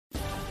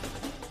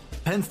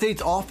Penn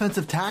State's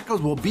offensive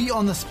tackles will be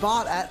on the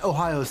spot at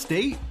Ohio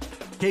State.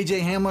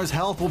 KJ Hamler's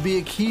health will be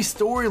a key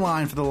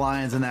storyline for the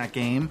Lions in that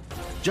game.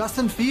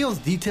 Justin Fields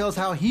details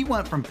how he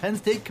went from Penn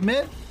State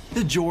commit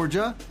to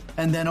Georgia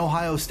and then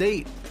Ohio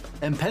State.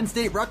 And Penn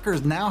State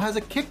Rutgers now has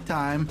a kick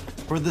time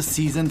for the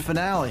season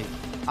finale.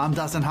 I'm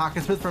Dustin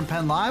Hawkinsmith from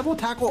Penn Live. We'll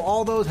tackle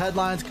all those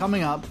headlines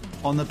coming up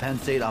on the Penn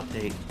State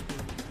Update.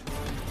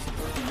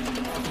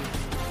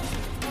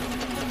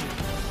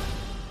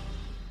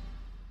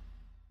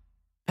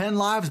 Penn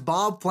Live's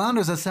Bob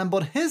Flounders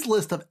assembled his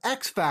list of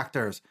X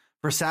factors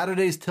for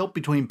Saturday's tilt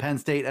between Penn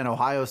State and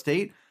Ohio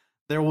State.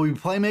 There will be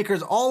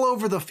playmakers all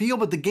over the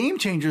field, but the game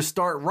changers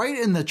start right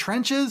in the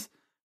trenches.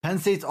 Penn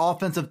State's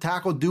offensive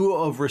tackle duo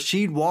of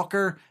Rasheed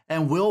Walker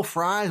and Will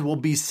Fries will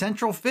be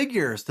central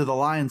figures to the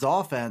Lions'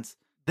 offense.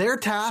 Their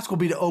task will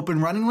be to open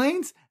running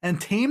lanes and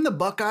tame the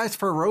Buckeyes'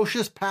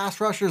 ferocious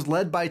pass rushers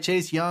led by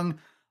Chase Young.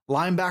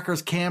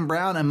 Linebackers Cam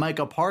Brown and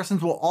Micah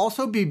Parsons will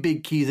also be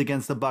big keys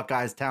against the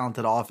Buckeyes'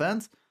 talented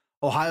offense.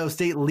 Ohio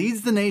State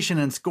leads the nation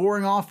in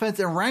scoring offense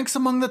and ranks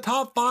among the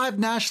top 5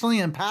 nationally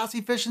in pass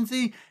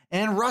efficiency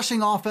and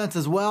rushing offense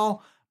as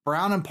well.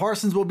 Brown and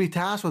Parsons will be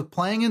tasked with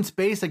playing in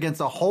space against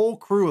a whole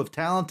crew of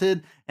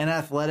talented and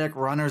athletic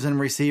runners and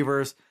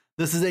receivers.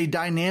 This is a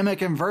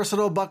dynamic and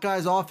versatile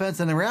Buckeyes offense,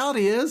 and the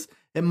reality is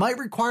it might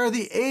require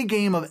the A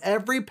game of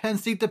every Penn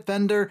State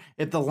defender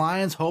if the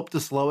Lions hope to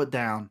slow it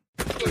down.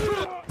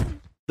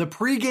 The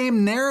pregame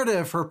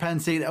narrative for Penn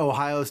State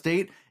Ohio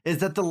State is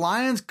that the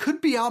Lions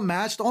could be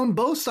outmatched on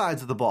both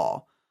sides of the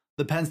ball.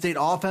 The Penn State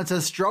offense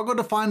has struggled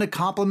to find a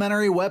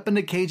complementary weapon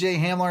to KJ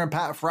Hamler and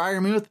Pat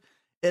Freiermuth.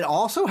 It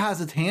also has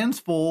its hands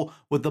full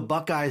with the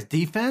Buckeyes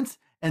defense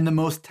and the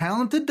most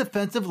talented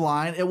defensive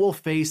line it will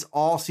face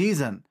all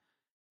season.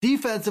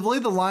 Defensively,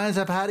 the Lions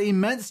have had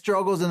immense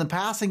struggles in the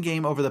passing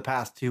game over the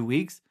past 2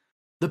 weeks.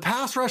 The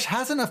pass rush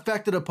hasn't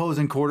affected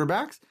opposing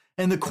quarterbacks,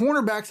 and the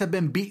cornerbacks have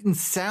been beaten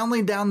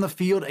soundly down the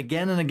field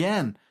again and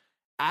again.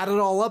 Add it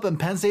all up, and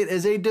Penn State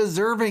is a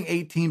deserving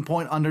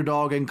 18-point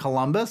underdog in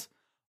Columbus.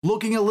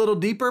 Looking a little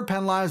deeper,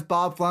 Penn Live's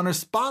Bob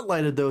Flounders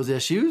spotlighted those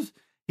issues.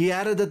 He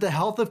added that the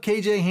health of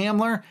KJ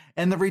Hamler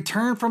and the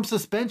return from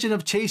suspension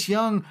of Chase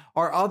Young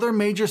are other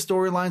major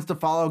storylines to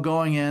follow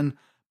going in.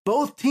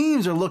 Both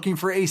teams are looking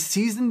for a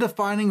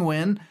season-defining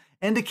win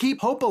and to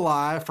keep hope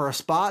alive for a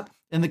spot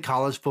in the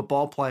college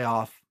football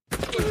playoff.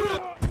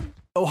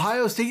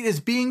 Ohio State is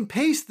being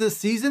paced this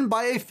season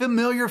by a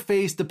familiar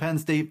face to Penn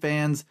State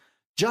fans.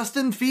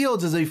 Justin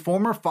Fields is a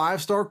former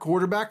 5-star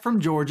quarterback from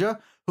Georgia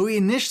who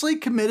initially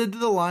committed to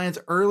the Lions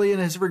early in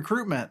his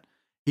recruitment.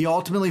 He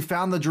ultimately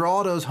found the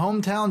draw to his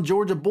hometown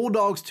Georgia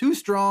Bulldogs too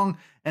strong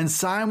and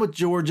signed with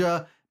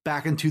Georgia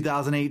back in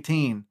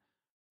 2018.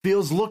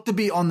 Fields looked to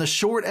be on the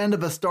short end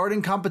of a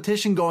starting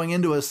competition going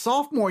into his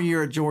sophomore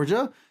year at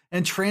Georgia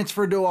and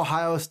transferred to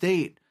Ohio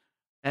State.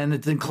 And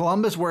it's in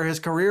Columbus where his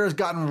career has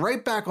gotten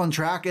right back on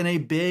track in a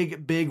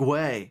big, big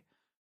way.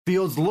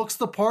 Fields looks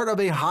the part of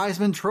a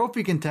Heisman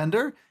Trophy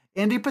contender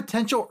and a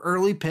potential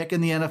early pick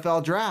in the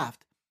NFL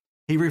draft.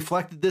 He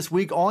reflected this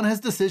week on his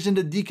decision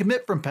to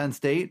decommit from Penn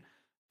State.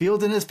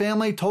 Fields and his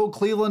family told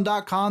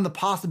Cleveland.com the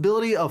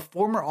possibility of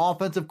former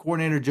offensive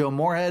coordinator Joe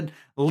Moorhead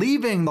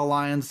leaving the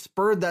Lions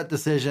spurred that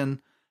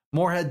decision.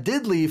 Moorhead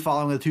did leave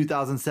following the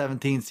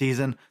 2017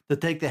 season to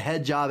take the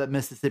head job at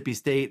Mississippi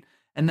State,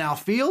 and now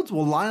Fields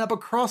will line up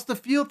across the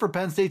field for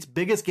Penn State's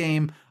biggest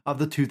game of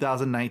the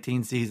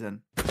 2019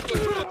 season.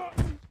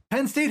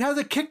 Penn State has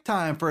a kick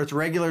time for its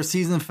regular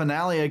season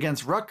finale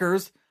against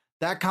Rutgers.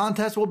 That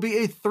contest will be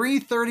a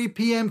 3:30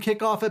 p.m.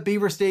 kickoff at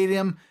Beaver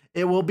Stadium.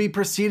 It will be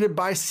preceded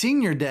by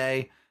Senior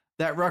Day.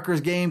 That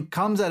Rutgers game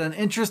comes at an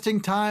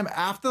interesting time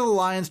after the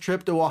Lions'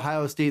 trip to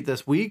Ohio State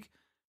this week.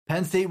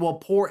 Penn State will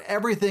pour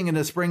everything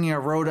into springing a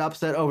road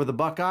upset over the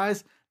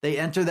Buckeyes. They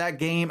enter that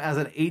game as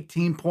an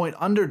 18-point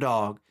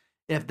underdog.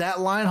 If that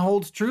line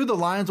holds true, the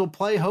Lions will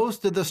play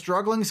host to the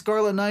struggling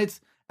Scarlet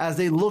Knights as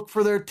they look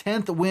for their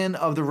 10th win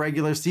of the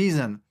regular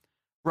season.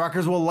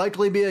 Rutgers will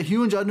likely be a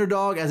huge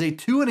underdog as a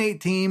 2-8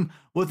 team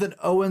with an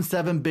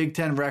 0-7 Big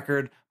Ten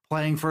record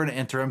playing for an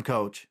interim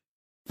coach.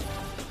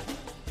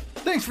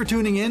 Thanks for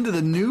tuning in to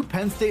the new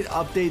Penn State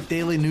Update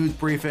Daily News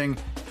Briefing.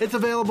 It's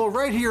available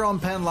right here on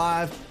Penn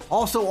Live,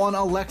 also on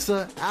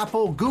Alexa,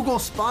 Apple, Google,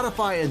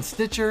 Spotify, and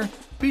Stitcher.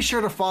 Be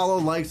sure to follow,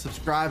 like,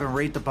 subscribe, and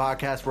rate the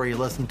podcast where you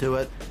listen to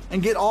it.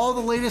 And get all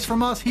the latest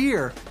from us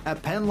here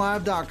at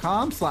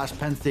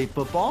PennLive.com/Penn State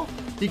Football.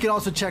 You can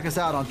also check us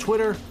out on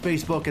Twitter,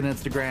 Facebook, and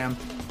Instagram.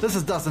 This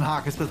is Dustin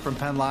Hawkinsmith from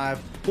Penn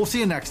Live. We'll see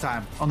you next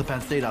time on the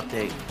Penn State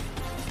Update.